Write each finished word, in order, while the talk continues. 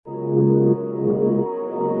Welcome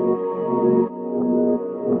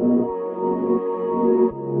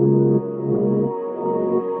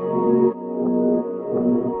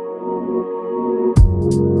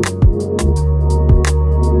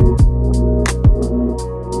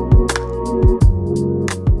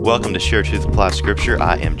to Share Truth Apply Scripture.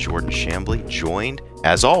 I am Jordan Shambly, joined,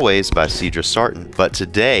 as always, by Cedra Sarton. But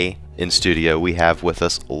today, in studio, we have with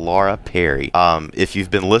us Laura Perry. If you've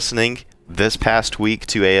been listening this past week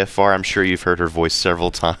to AFR, I'm sure you've heard her voice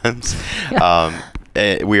several times.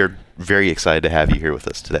 We are very excited to have you here with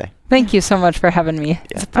us today. Thank you so much for having me.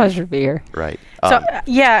 It's a pleasure to be here. Right.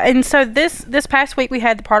 So this past week we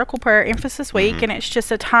had the Prodigal Prayer Emphasis Week, and it's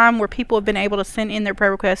just a time where people have been able to send in their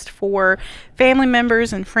prayer requests for family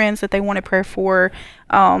members and friends that they wanted prayer for.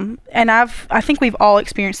 And I think we've all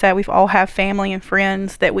experienced that. We've all have family and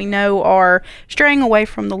friends that we know are straying away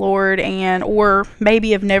from the Lord or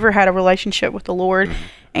maybe have never had a relationship with the Lord.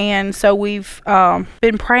 And so we've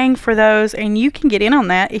been praying for those, and you can get in on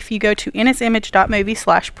that if you go to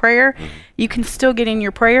initsimage.movie/prayer. You can still get in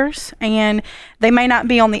your prayers, and they may not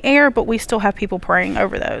be on the air, but we still have people praying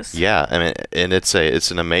over those. Yeah, I mean, and it's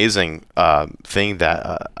an amazing thing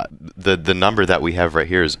that the number that we have right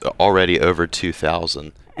here is already over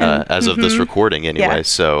 2,000. As of this recording anyway. Yeah.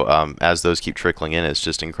 So as those keep trickling in, it's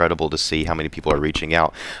just incredible to see how many people are reaching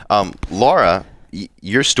out. Laura,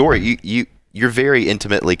 your story, you're very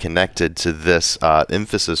intimately connected to this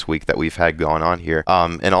Emphasis Week that we've had going on here.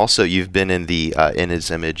 And also you've been in the In His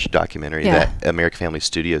Image documentary that American Family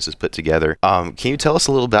Studios has put together. Can you tell us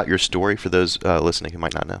a little about your story for those listening who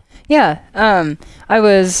might not know? Yeah. I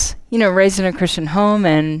was, raised in a Christian home,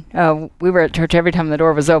 and we were at church every time the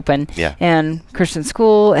door was open, and Christian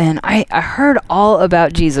school, and I heard all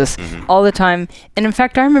about Jesus all the time. And in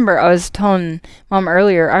fact, I remember I was telling Mom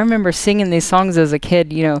earlier, I remember singing these songs as a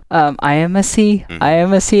kid, I am a C, I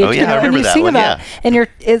am a C. Oh, yeah, I remember you that sing one, about, and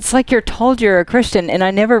it's like you're told you're a Christian, and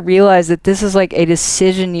I never realized that this is like a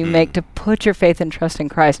decision you make to put your faith and trust in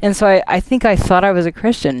Christ. And so I think I thought I was a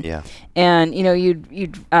Christian. Yeah. And,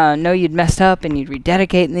 you'd know you'd messed up and you'd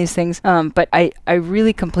rededicate and these things. But I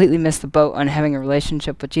really completely missed the boat on having a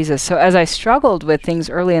relationship with Jesus. So as I struggled with things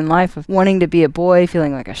early in life of wanting to be a boy,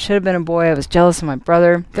 feeling like I should have been a boy, I was jealous of my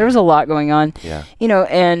brother. There was a lot going on. Yeah.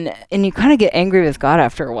 And you kind of get angry with God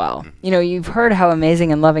after a while. You've heard how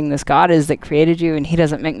amazing and loving this God is that created you, and he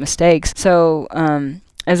doesn't make mistakes. So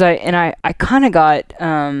I kind of got...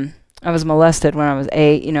 I was molested when I was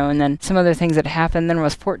 8, and then some other things that happened. Then when I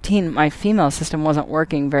was 14, my female system wasn't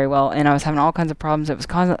working very well, and I was having all kinds of problems. It was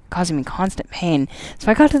causing me constant pain. So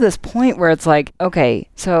I got to this point where it's like, okay,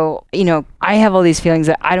 so, I have all these feelings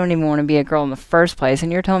that I don't even want to be a girl in the first place,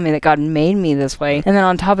 and you're telling me that God made me this way. And then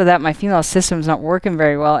on top of that, my female system's not working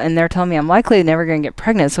very well, and they're telling me I'm likely never going to get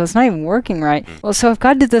pregnant, so it's not even working right. Well, so if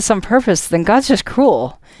God did this on purpose, then God's just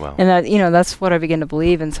cruel. Wow. And that, that's what I began to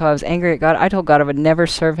believe. And so I was angry at God. I told God I would never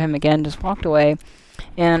serve him again, just walked away.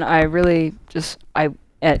 And I really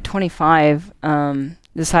at 25,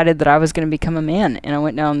 decided that I was going to become a man. And I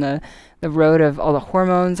went down the road of all the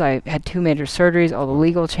hormones. I had 2 major surgeries, all the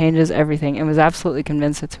legal changes, everything, and was absolutely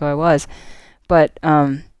convinced that's who I was. But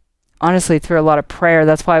honestly, through a lot of prayer,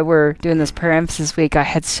 that's why we're doing this prayer emphasis week. I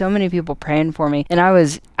had so many people praying for me, and I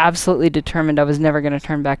was absolutely determined I was never going to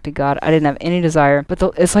turn back to God. I didn't have any desire, but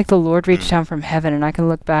it's like the Lord reached down from heaven, and I can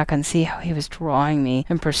look back and see how he was drawing me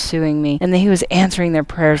and pursuing me, and that he was answering their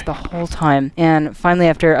prayers the whole time. And finally,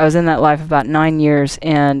 after I was in that life about 9 years,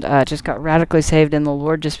 and just got radically saved, and the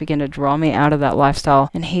Lord just began to draw me out of that lifestyle,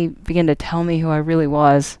 and he began to tell me who I really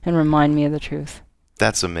was and remind me of the truth.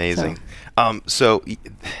 That's amazing.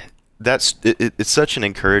 It's such an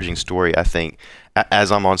encouraging story, I think.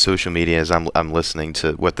 As I'm on social media, as I'm listening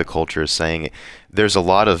to what the culture is saying, there's a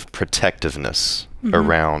lot of protectiveness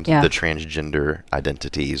around the transgender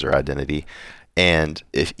identities or identity, and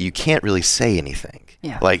if you can't really say anything.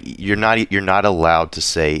 Yeah. Like you're not allowed to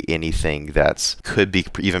say anything that's could be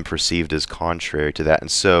even perceived as contrary to that. And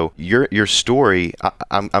so your story,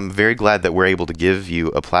 I'm very glad that we're able to give you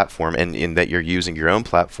a platform, and in that you're using your own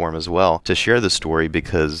platform as well to share the story,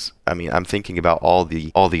 because I'm thinking about all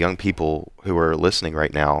the young people who are listening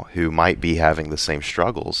right now who might be having the same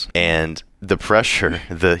struggles, and the pressure,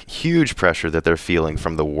 the huge pressure that they're feeling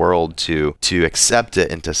from the world to accept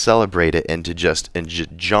it and to celebrate it and to just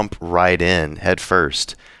jump right in head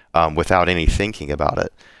first without any thinking about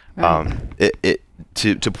it. Right.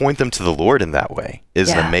 To point them to the Lord in that way is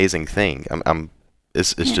an amazing thing.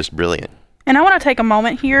 It's just brilliant. And I want to take a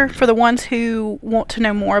moment here for the ones who want to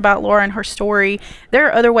know more about Laura and her story. There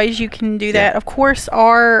are other ways you can do that. Of course,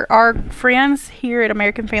 our friends here at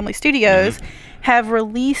American Family Studios have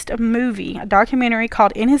released a movie, a documentary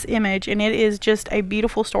called In His Image, and it is just a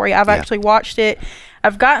beautiful story. I've actually watched it.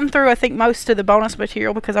 I've gotten through, I think, most of the bonus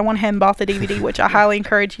material because I went ahead and bought the DVD, which I highly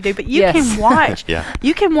encourage you to do. But you can watch,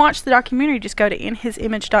 you can watch the documentary. Just go to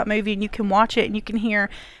inhisimage.movie and you can watch it, and you can hear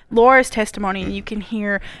Laura's testimony, and you can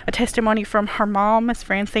hear a testimony from her mom, Miss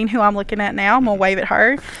Francine, who I'm looking at now. I'm gonna wave at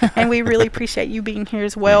her, and we really appreciate you being here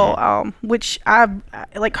as well. Which I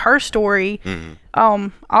like her story.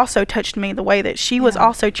 Also touched me the way that she was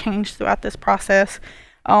also changed throughout this process.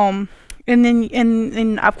 And then,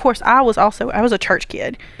 and of course, I was a church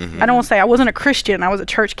kid. I don't want to say I wasn't a Christian. I was a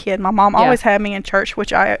church kid. My mom always had me in church,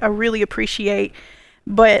 which I really appreciate.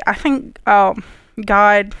 But I think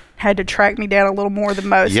God had to track me down a little more than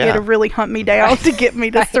most. He had to really hunt me down to get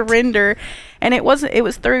me to surrender. And it was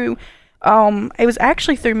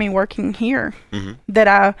actually through me working here that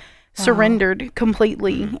I surrendered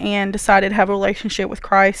completely and decided to have a relationship with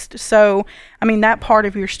Christ. So, I mean, that part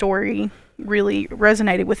of your story really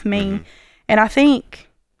resonated with me. And I think,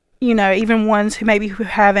 you know, even ones who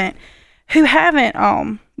haven't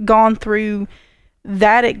gone through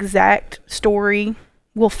that exact story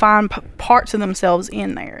will find parts of themselves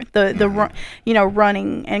in there,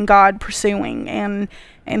 running and God pursuing. And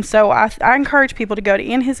so I encourage people to go to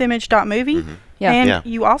inhisimage.movie. And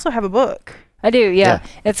you also have a book. I do, yeah.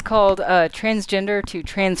 It's called Transgender to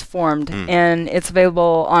Transformed, and it's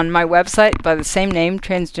available on my website by the same name,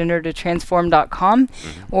 transgendertotransform.com,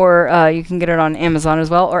 or you can get it on Amazon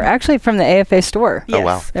as well, or actually from the AFA store. Yes. Oh,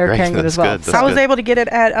 wow. They're carrying it as well. So I was able to get it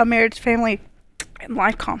at a Marriage, Family, and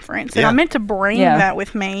Life conference, and I meant to bring that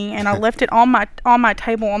with me, and I left it on my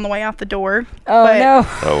table on the way out the door. Oh, no.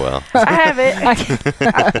 Oh, well. I have it.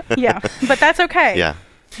 But that's okay. Yeah.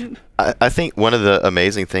 I think one of the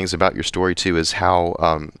amazing things about your story too is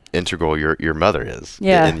how integral your mother is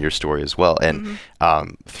in your story as well, and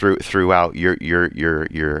throughout your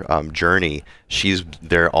journey, she's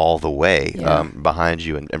there all the way behind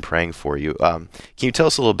you and praying for you. Can you tell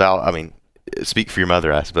us a little about? I mean, speak for your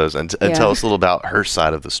mother, I suppose, and tell us a little about her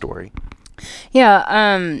side of the story.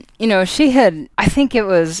 Yeah, you know, she had. I think it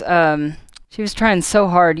was. She was trying so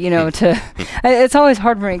hard, you know, to, it's always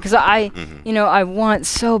hard for me because I want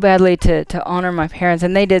so badly to honor my parents,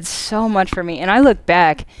 and they did so much for me. And I look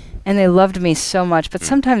back and they loved me so much. But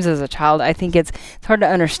sometimes as a child, I think it's hard to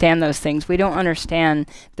understand those things. We don't understand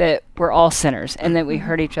that we're all sinners and that we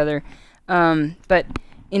hurt each other. But,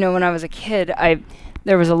 you know, when I was a kid,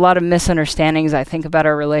 there was a lot of misunderstandings, I think, about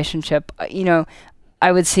our relationship. You know,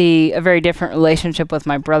 I would see a very different relationship with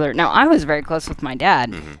my brother. Now, I was very close with my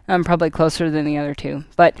dad. I'm probably closer than the other two.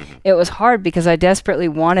 But it was hard because I desperately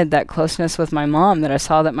wanted that closeness with my mom that I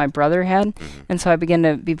saw that my brother had. And so I began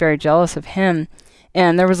to be very jealous of him.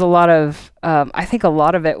 And there was a lot of, I think a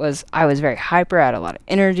lot of it was I was very hyper, I had a lot of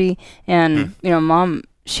energy. And, you know, Mom,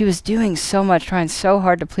 she was doing so much, trying so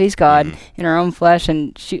hard to please God in her own flesh,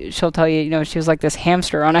 and she'll tell you, you know, she was like this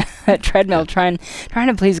hamster on a treadmill trying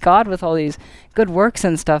to please God with all these good works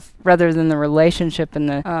and stuff, rather than the relationship and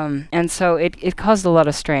the and so it caused a lot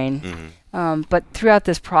of strain. But throughout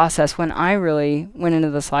this process, when I really went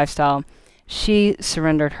into this lifestyle, she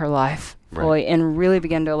surrendered her life fully and really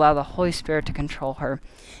began to allow the Holy Spirit to control her.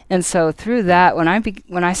 And so through that, when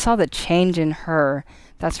I saw the change in her,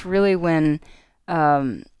 that's really when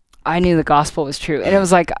I knew the gospel was true. And it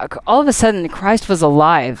was like, all of a sudden, Christ was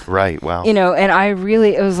alive. Right, wow. You know, and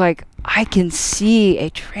it was like, I can see a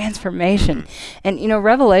transformation. And, you know,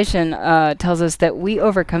 Revelation tells us that we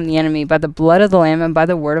overcome the enemy by the blood of the Lamb and by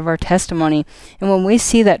the word of our testimony. And when we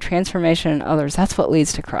see that transformation in others, that's what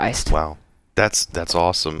leads to Christ. Wow. That's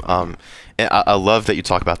awesome. And I love that you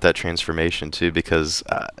talk about that transformation too, because,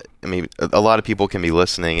 I mean, a lot of people can be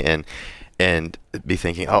listening and be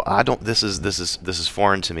thinking, oh, this is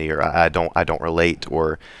foreign to me, or I don't relate,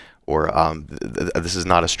 or this is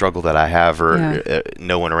not a struggle that I have, or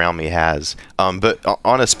no one around me has. But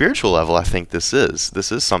on a spiritual level, I think this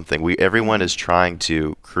is something everyone is trying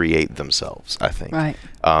to create themselves, I think. Right.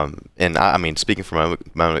 And I mean, speaking from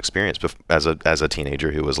my own experience, as a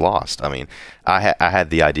teenager who was lost, I mean, I had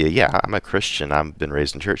the idea, yeah, I'm a Christian. I've been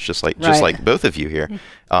raised in church, just like both of you here.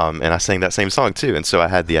 And I sang that same song too. And so I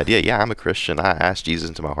had the idea, yeah, I'm a Christian. I asked Jesus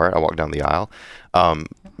into my heart. I walked down the aisle.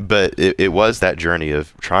 But it was that journey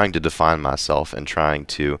of trying to define myself and trying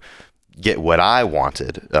to get what I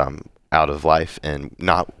wanted out of life, and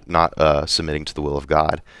not submitting to the will of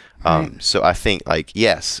God. So I think, like,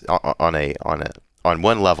 yes, on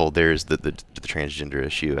one level there's the transgender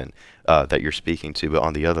issue and that you're speaking to, but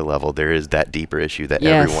on the other level there is that deeper issue that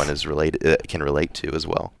everyone is can relate to as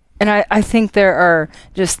well. And I think there are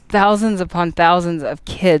just thousands upon thousands of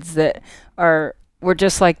kids that are were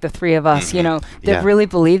just like the three of us, that really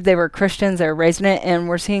believed they were Christians, they were raised in it, and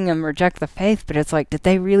we're seeing them reject the faith. But it's like, did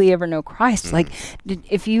they really ever know Christ? Like,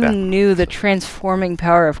 if you knew the transforming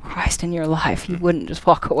power of Christ in your life, you wouldn't just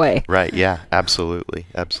walk away. Right. Yeah. Absolutely.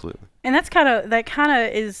 And that kind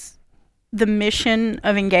of is the mission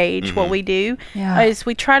of Engage. What we do is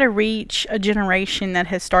we try to reach a generation that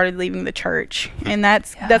has started leaving the church, and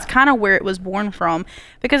that's kind of where it was born from.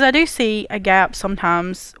 Because I do see a gap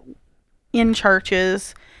sometimes in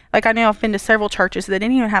churches. Like, I know I've been to several churches that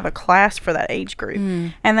didn't even have a class for that age group,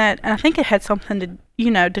 and I think it had something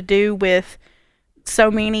to do with so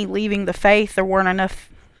many leaving the faith. There weren't enough,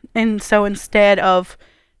 and so instead of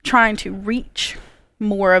trying to reach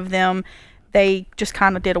more of them, they just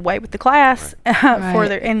kind of did away with the class for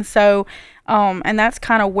their, and so and that's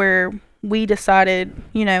kind of where we decided,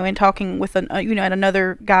 in talking with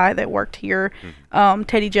another guy that worked here,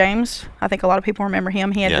 Teddy James. I think a lot of people remember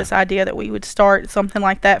him. He had this idea that we would start something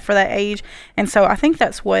like that for that age. And so I think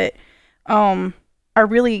that's what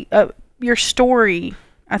your story,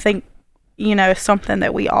 I think, is something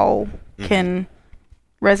that we all can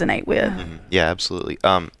resonate with. Yeah, absolutely.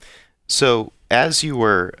 So as you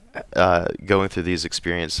were going through these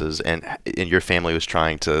experiences, and your family was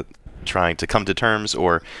trying to come to terms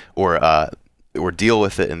or deal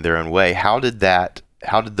with it in their own way, how did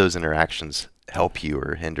those interactions help you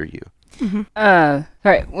or hinder you?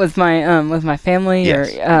 Right, with my family.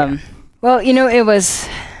 Yes. Well,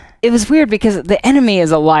 it was weird because the enemy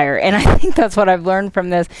is a liar, and I think that's what I've learned from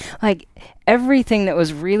this. Like, everything that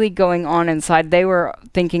was really going on inside, they were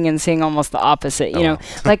thinking and seeing almost the opposite.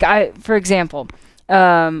 Like, for example,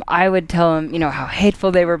 I would tell them, how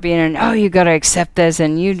hateful they were being, and you got to accept this,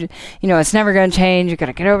 and it's never going to change. You got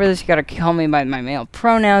to get over this. You got to call me by my male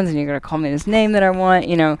pronouns, and you got to call me this name that I want.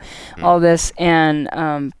 All this,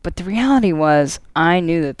 and but the reality was, I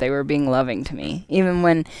knew that they were being loving to me,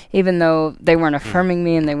 even though they weren't affirming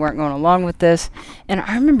me and they weren't going along with this. And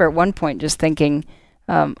I remember at one point just thinking,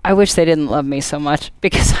 I wish they didn't love me so much,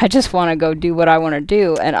 because I just want to go do what I want to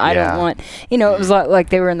do, and I don't want, it was like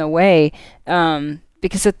they were in the way,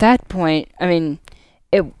 because at that point, I mean,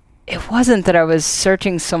 it wasn't that I was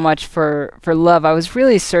searching so much for love. I was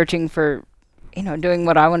really searching for, doing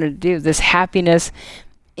what I wanted to do. This happiness,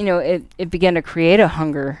 it began to create a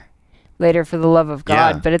hunger later for the love of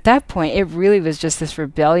God. Yeah. But at that point, it really was just this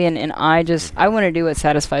rebellion, and I want to do what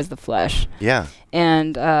satisfies the flesh. Yeah.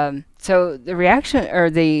 And so the reaction or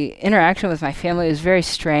the interaction with my family was very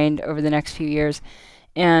strained over the next few years.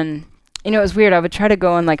 And, it was weird. I would try to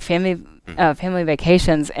go on like family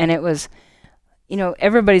vacations, and it was,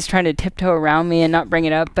 everybody's trying to tiptoe around me and not bring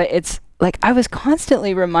it up, but it's like I was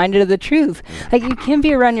constantly reminded of the truth. Like, you can't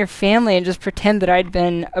be around your family and just pretend that I'd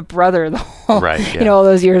been a brother the whole, all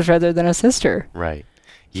those years rather than a sister. Right.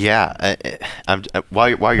 Yeah.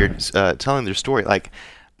 While you're telling their story, like,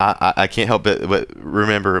 I can't help but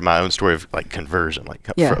remember my own story of like conversion, like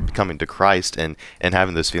coming to Christ and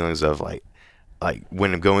having those feelings of like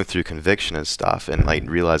when I'm going through conviction and stuff, and like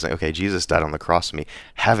realizing, okay, Jesus died on the cross for me,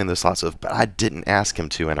 having those thoughts of, but I didn't ask him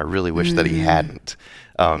to, and I really wish that he hadn't,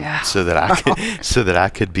 so that I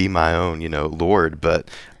could be my own, Lord. But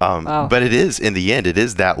but it is, in the end, it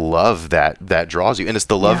is that love that draws you, and it's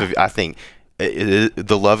the love of, I think, it is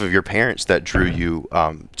the love of your parents that drew you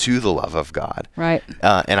to the love of God. Right.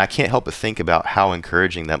 And I can't help but think about how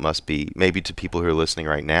encouraging that must be, maybe to people who are listening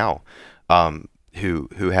right now,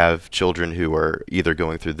 who have children who are either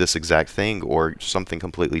going through this exact thing or something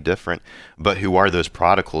completely different, but who are those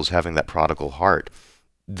prodigals, having that prodigal heart.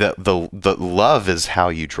 The love is how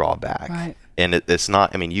you draw back. Right. And it's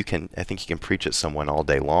not, I mean, I think you can preach at someone all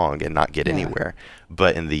day long and not get anywhere.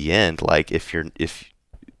 But in the end, like, if you're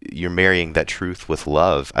marrying that truth with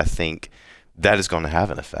love, I think that is going to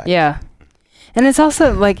have an effect. Yeah. And it's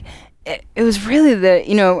also like, it was really the,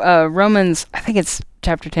 Romans, I think it's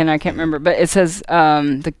chapter 10, I can't remember, but it says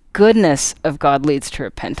the goodness of God leads to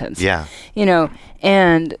repentance. Yeah.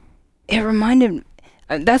 And it reminded,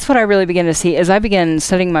 that's what I really began to see as I began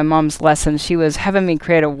studying my mom's lessons. She was having me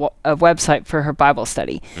create a website for her Bible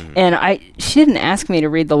study. Mm-hmm. And she didn't ask me to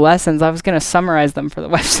read the lessons. I was going to summarize them for the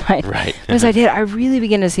website. Right. But as I did, I really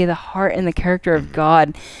began to see the heart and the character of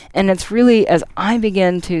God. And it's really, as I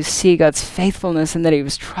began to see God's faithfulness and that he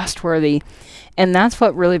was trustworthy, and that's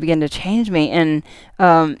what really began to change me. And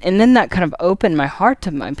then that kind of opened my heart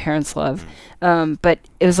to my parents' love. But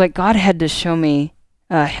it was like God had to show me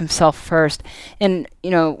himself first. And,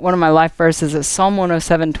 one of my life verses is Psalm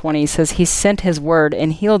 107:20 says, he sent his word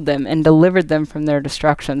and healed them and delivered them from their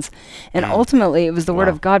destructions. And ultimately it was the word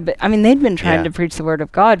of God. But I mean, they'd been trying to preach the word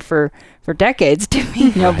of God for decades to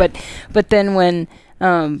me, Right. But then when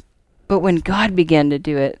But when God began to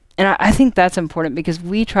do it, and I think that's important because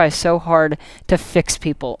we try so hard to fix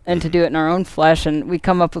people and to do it in our own flesh, and we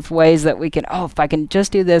come up with ways that we can, if I can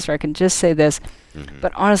just do this or I can just say this.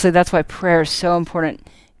 But honestly, that's why prayer is so important.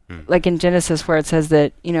 Like in Genesis where it says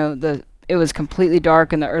that, it was completely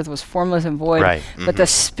dark and the earth was formless and void, right. But the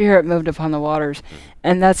Spirit moved upon the waters.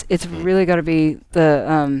 And it's really got to be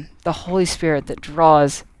the Holy Spirit that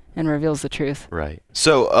draws and reveals the truth. Right.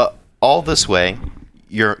 So all this way,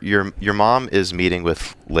 your mom is meeting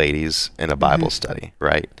with ladies in a Bible study,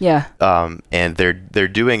 right? Yeah. And they're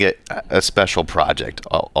doing a special project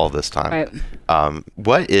all this time. Right.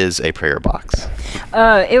 What is a prayer box?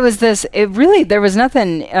 There was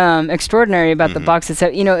nothing extraordinary about the box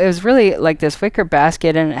itself. It was really like this wicker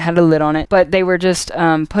basket and it had a lid on it, but they were just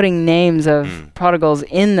putting names of prodigals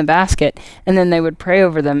in the basket, and then they would pray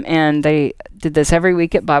over them, and they did this every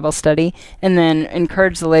week at Bible study, and then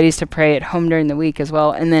encouraged the ladies to pray at home during the week as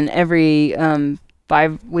well, and then every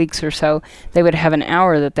 5 weeks or so, they would have an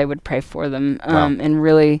hour that they would pray for them, and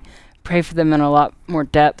really pray for them in a lot more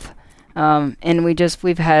depth. And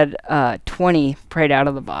we've had 20 prayed out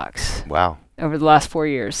of the box. Wow. Over the last 4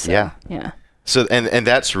 years. So, yeah. So and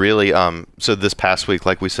that's really so this past week,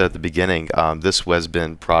 like we said at the beginning, this has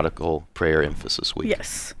been Prodigal Prayer Emphasis Week.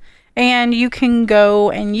 Yes. And you can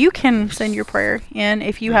go and you can send your prayer in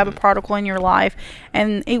if you have a prodigal in your life,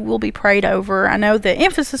 and it will be prayed over. I know the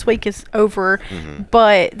emphasis week is over,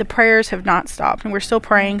 but the prayers have not stopped, and we're still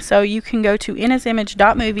praying. So you can go to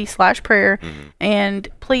inhisimage.movie/prayer and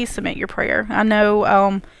please submit your prayer. I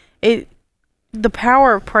know the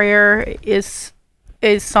power of prayer is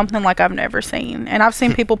something like I've never seen, and I've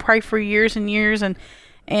seen people pray for years and years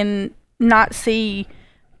and not see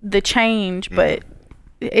the change, but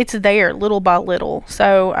it's there little by little.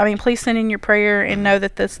 So, please send in your prayer and know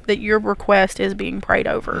that your request is being prayed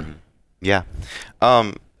over. Yeah.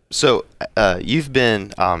 So, you've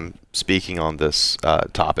been speaking on this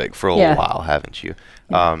topic for a little while, haven't you?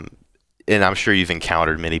 And I'm sure you've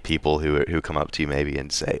encountered many people who come up to you maybe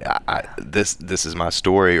and say, this is my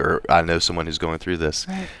story, or I know someone who's going through this.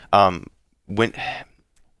 Right.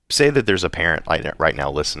 Say that there's a parent right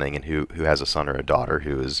now listening and who has a son or a daughter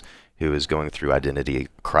who is going through identity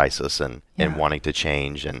crisis and wanting to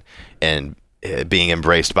change and being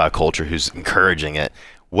embraced by a culture who's encouraging it.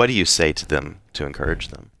 What do you say to them to encourage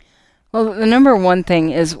them? Well, the number one thing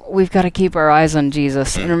is we've got to keep our eyes on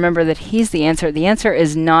Jesus and remember that He's the answer. The answer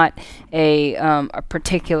is not a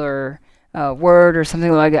particular word or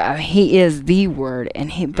something like that. He is the word,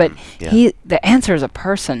 and the answer is a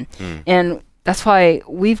person, and that's why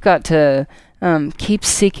we've got to keep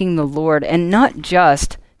seeking the Lord, and not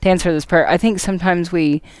just to answer this prayer. I think sometimes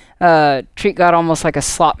we treat God almost like a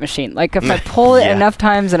slot machine. Like if I pull it enough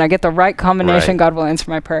times and I get the right combination, God will answer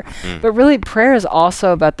my prayer. But really, prayer is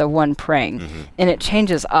also about the one praying, and it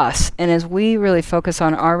changes us. And as we really focus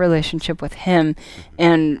on our relationship with Him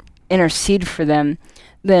and intercede for them,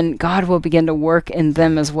 then God will begin to work in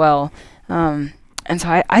them as well. And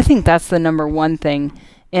so I think that's the number one thing.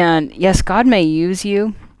 And yes, God may use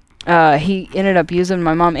you. He ended up using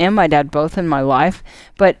my mom and my dad both in my life,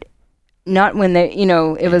 but not when they,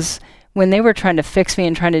 it was when they were trying to fix me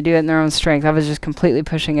and trying to do it in their own strength. I was just completely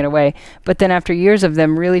pushing it away. But then after years of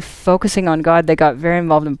them really focusing on God, they got very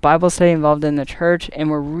involved in Bible study, involved in the church,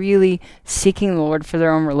 and were really seeking the Lord for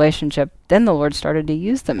their own relationship. Then the Lord started to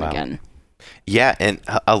use them again. Yeah, and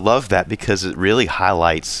I love that because it really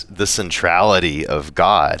highlights the centrality of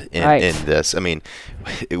God in this.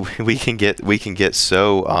 We can get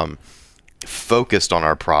so focused on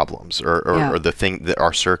our problems or the thing that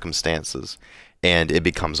our circumstances, and it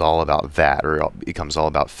becomes all about that, or it becomes all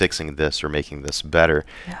about fixing this or making this better.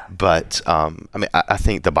 But I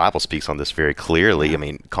think the Bible speaks on this very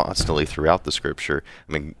clearly. Constantly throughout the Scripture.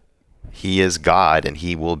 He is God, and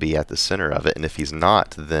He will be at the center of it. And if He's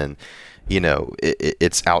not, then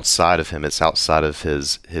it's outside of Him. It's outside of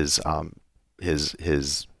His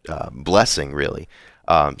blessing, really.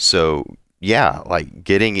 Like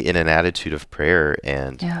getting in an attitude of prayer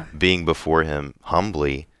and being before Him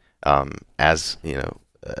humbly, as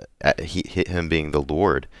Him being the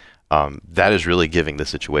Lord. That is really giving the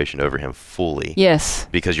situation over Him fully. Yes.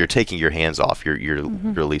 Because you're taking your hands off. You're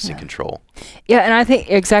releasing control. Yeah, and I think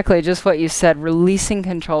exactly just what you said, releasing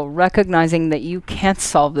control, recognizing that you can't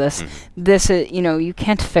solve this. This is, you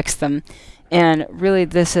can't fix them. And really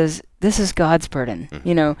this is God's burden,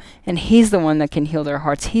 and He's the one that can heal their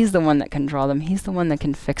hearts. He's the one that can draw them. He's the one that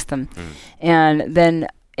can fix them.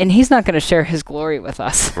 And He's not going to share His glory with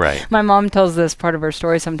us. Right. My mom tells this part of her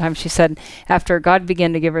story sometimes. She said after God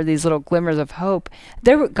began to give her these little glimmers of hope,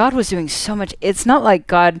 God was doing so much. It's not like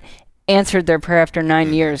God answered their prayer after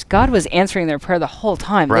 9 years. God was answering their prayer the whole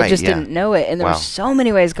time. They just didn't know it. And there were so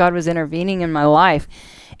many ways God was intervening in my life.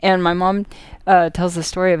 And my mom tells the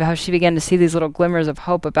story of how she began to see these little glimmers of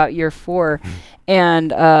hope about year 4.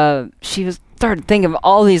 And she started thinking of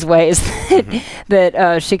all these ways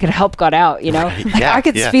that she could help God out, you know. I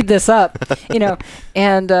could speed this up, you know.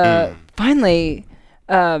 And finally,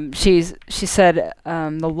 she said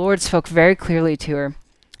the Lord spoke very clearly to her.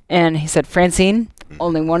 And he said, Francine,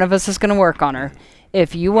 only one of us is going to work on her.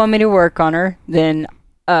 If you want me to work on her, then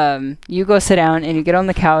you go sit down and you get on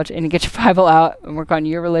the couch and you get your Bible out and work on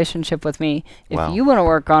your relationship with me. If you want to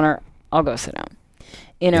work on her, I'll go sit down.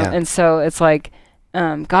 You know, and so it's like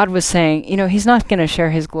God was saying, you know, he's not going to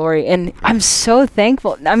share his glory. And I'm so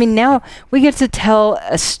thankful. I mean, now we get to tell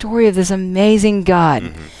a story of this amazing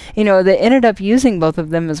God. You know, that ended up using both of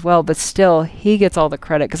them as well, but still, he gets all the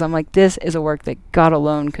credit because I'm like, this is a work that God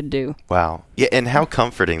alone could do. Wow. Yeah, and how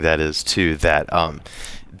comforting that is, too, that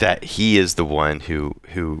that he is the one who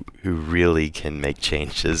really can make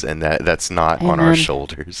changes, and that's not on our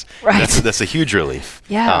shoulders. Right. That's a huge relief.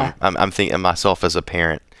 Yeah. I'm thinking myself as a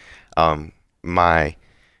parent, my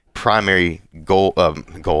primary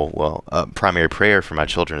primary prayer for my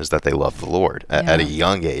children is that they love the Lord at a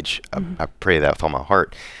young age. I pray that with all my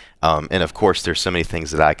heart. And of course, there's so many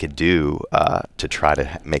things that I could do to try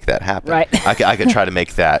to make that happen. Right. I could try to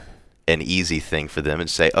make that an easy thing for them and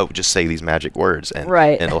say, oh, just say these magic words and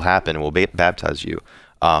it'll happen and we'll baptize you.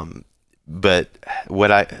 But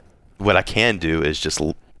what I can do is just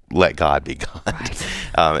let God be God. Right.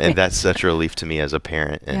 And that's such a relief to me as a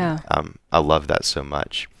parent. And I love that so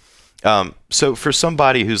much. So for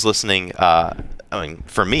somebody who's listening, I mean,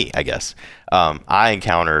 for me, I guess, I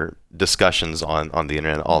encounter discussions on the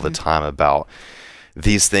internet all the time about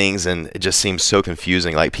these things, and it just seems so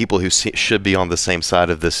confusing. Like people who should be on the same side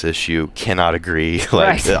of this issue cannot agree,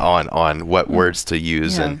 like on what words to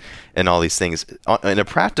use and all these things. On a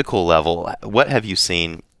practical level, what have you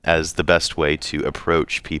seen as the best way to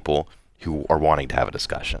approach people who are wanting to have a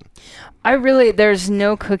discussion? There's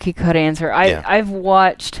no cookie cut answer. I've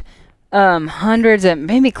watched hundreds and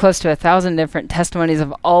maybe close to 1,000 different testimonies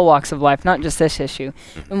of all walks of life, not just this issue.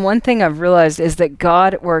 And one thing I've realized is that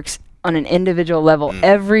God works on an individual level.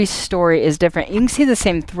 Every story is different. You can see the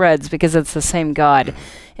same threads because it's the same God,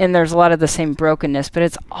 and there's a lot of the same brokenness, but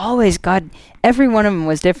it's always God. Every one of them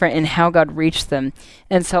was different in how God reached them.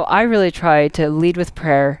 And so I really try to lead with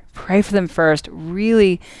prayer, pray for them first,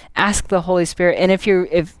 really ask the Holy Spirit. And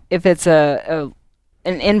if it's an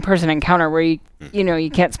in-person encounter where you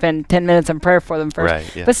can't spend 10 minutes in prayer for them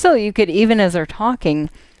first, but still you could, even as they're talking,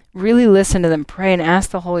 really listen to them, pray and ask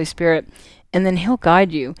the Holy Spirit, and then he'll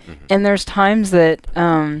guide you. And there's times that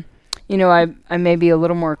I may be a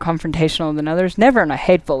little more confrontational than others, never in a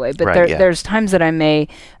hateful way, but there's times that I may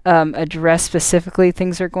address specifically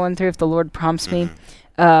things they're going through if the Lord prompts me.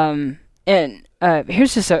 And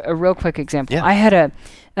here's just a real quick example. I had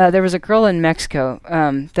there was a girl in Mexico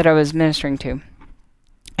that I was ministering to.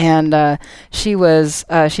 And she'd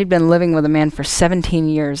been living with a man for 17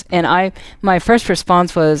 years. And my first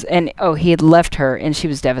response was, he had left her and she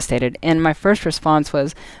was devastated. And my first response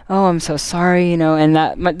was, oh, I'm so sorry, and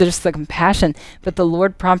there's the compassion. But the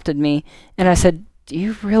Lord prompted me, and I said, do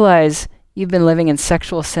you realize you've been living in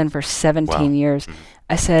sexual sin for 17 years?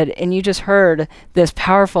 I said, and you just heard this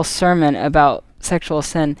powerful sermon about sexual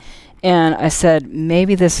sin. And I said,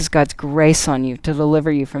 maybe this is God's grace on you to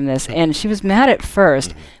deliver you from this. And she was mad at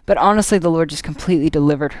first, but honestly, the Lord just completely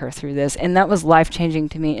delivered her through this. And that was life-changing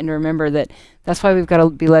to me. And to remember that's why we've got to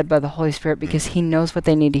be led by the Holy Spirit, because he knows what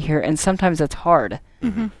they need to hear. And sometimes it's hard.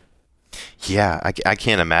 Yeah, I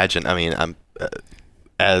can't imagine. I mean,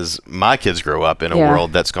 as my kids grow up in a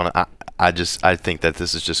world that's going to, I think that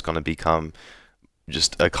this is just going to become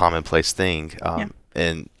just a commonplace thing.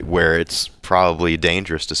 And where it's probably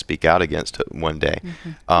dangerous to speak out against it one day.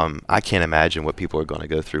 I can't imagine what people are going to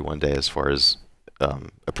go through one day as far as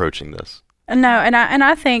approaching this. No, and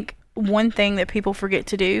I think one thing that people forget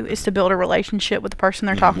to do is to build a relationship with the person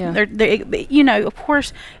they're talking. Of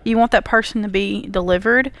course, you want that person to be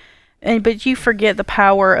delivered, but you forget the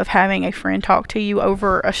power of having a friend talk to you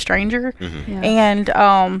over a stranger.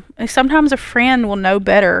 And sometimes a friend will know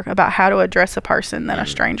better about how to address a person than a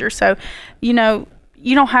stranger. So,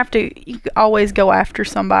 you don't have to always go after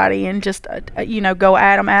somebody and just go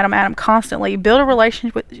at them constantly. Build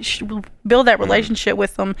that relationship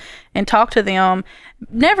with them and talk to them.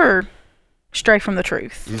 Never stray from the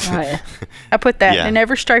truth. Right. I put that. And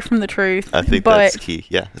never stray from the truth. I think that's key.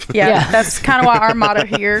 Yeah. That's kind of why our motto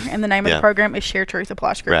here and the name of the program is Share Truth,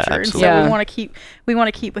 Apply Scripture. Right, and so we want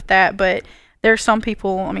to keep with that. But there's some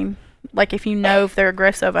people, I mean, Like if you know if they're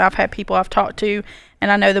aggressive, I've had people I've talked to,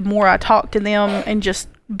 and I know the more I talk to them and just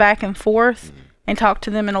back and forth and talk to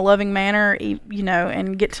them in a loving manner,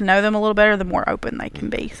 and get to know them a little better, the more open they can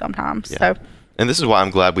be sometimes. So. And this is why I'm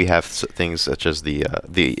glad we have things such as the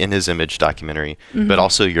In His Image documentary, but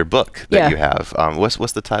also your book that you have.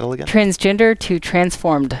 What's the title again? Transgender to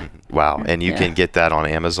Transformed. Wow. And you can get that on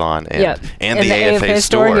Amazon and in the AFA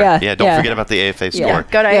store. Don't forget about the AFA store. Yeah.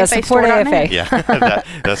 Go to AFA support AFA. Yeah,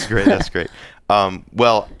 that's great. That's great.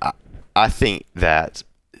 Well, I think that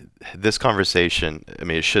this conversation, I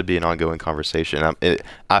mean, it should be an ongoing conversation.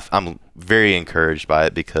 I'm very encouraged by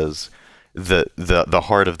it because the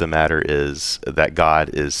heart of the matter is that God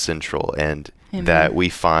is central, and Amen. That we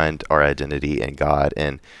find our identity in God,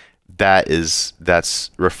 and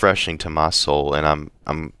that's refreshing to my soul, and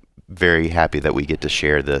I'm very happy that we get to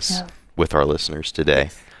share this with our listeners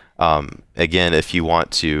today. Again, if you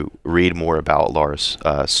want to read more about Laura's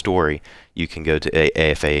story, you can go to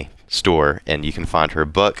AFA store and you can find her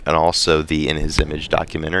book and also the In His Image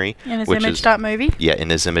documentary. InHisImage.movie. Yeah,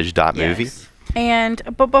 InHisImage.movie. Yes.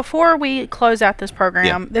 But before we close out this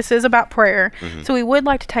program, this is about prayer. Mm-hmm. So we would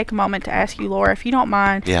like to take a moment to ask you, Laura, if you don't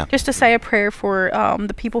mind, just to say a prayer for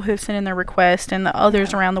the people who have sent in their request and the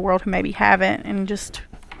others around the world who maybe haven't, and just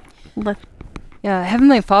let. Yeah,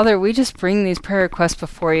 Heavenly Father, we just bring these prayer requests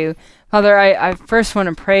before you. Father, I first want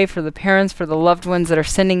to pray for the parents, for the loved ones that are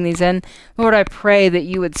sending these in. Lord, I pray that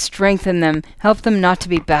you would strengthen them, help them not to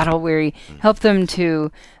be battle weary, help them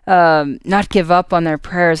to not give up on their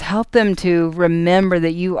prayers, help them to remember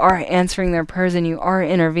that you are answering their prayers and you are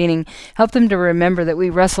intervening. Help them to remember that we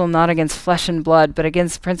wrestle not against flesh and blood, but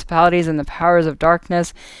against principalities and the powers of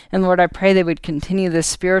darkness. And Lord, I pray they would continue this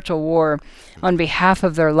spiritual war on behalf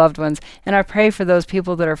of their loved ones. And I pray for those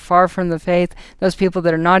people that are far from the faith, those people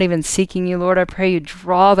that are not even seeking you, Lord. I pray you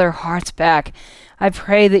draw their hearts back. I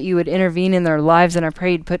pray that you would intervene in their lives, and I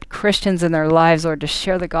pray you'd put Christians in their lives, Lord, to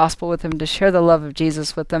share the gospel with them, to share the love of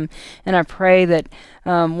Jesus with them. And I pray that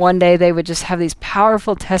one day they would just have these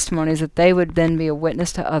powerful testimonies, that they would then be a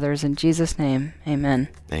witness to others. In Jesus' name, amen.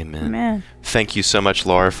 Amen. Amen. Thank you so much,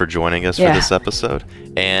 Laura, for joining us for this episode.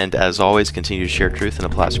 And as always, continue to share truth and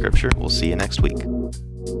apply Scripture. We'll see you next week.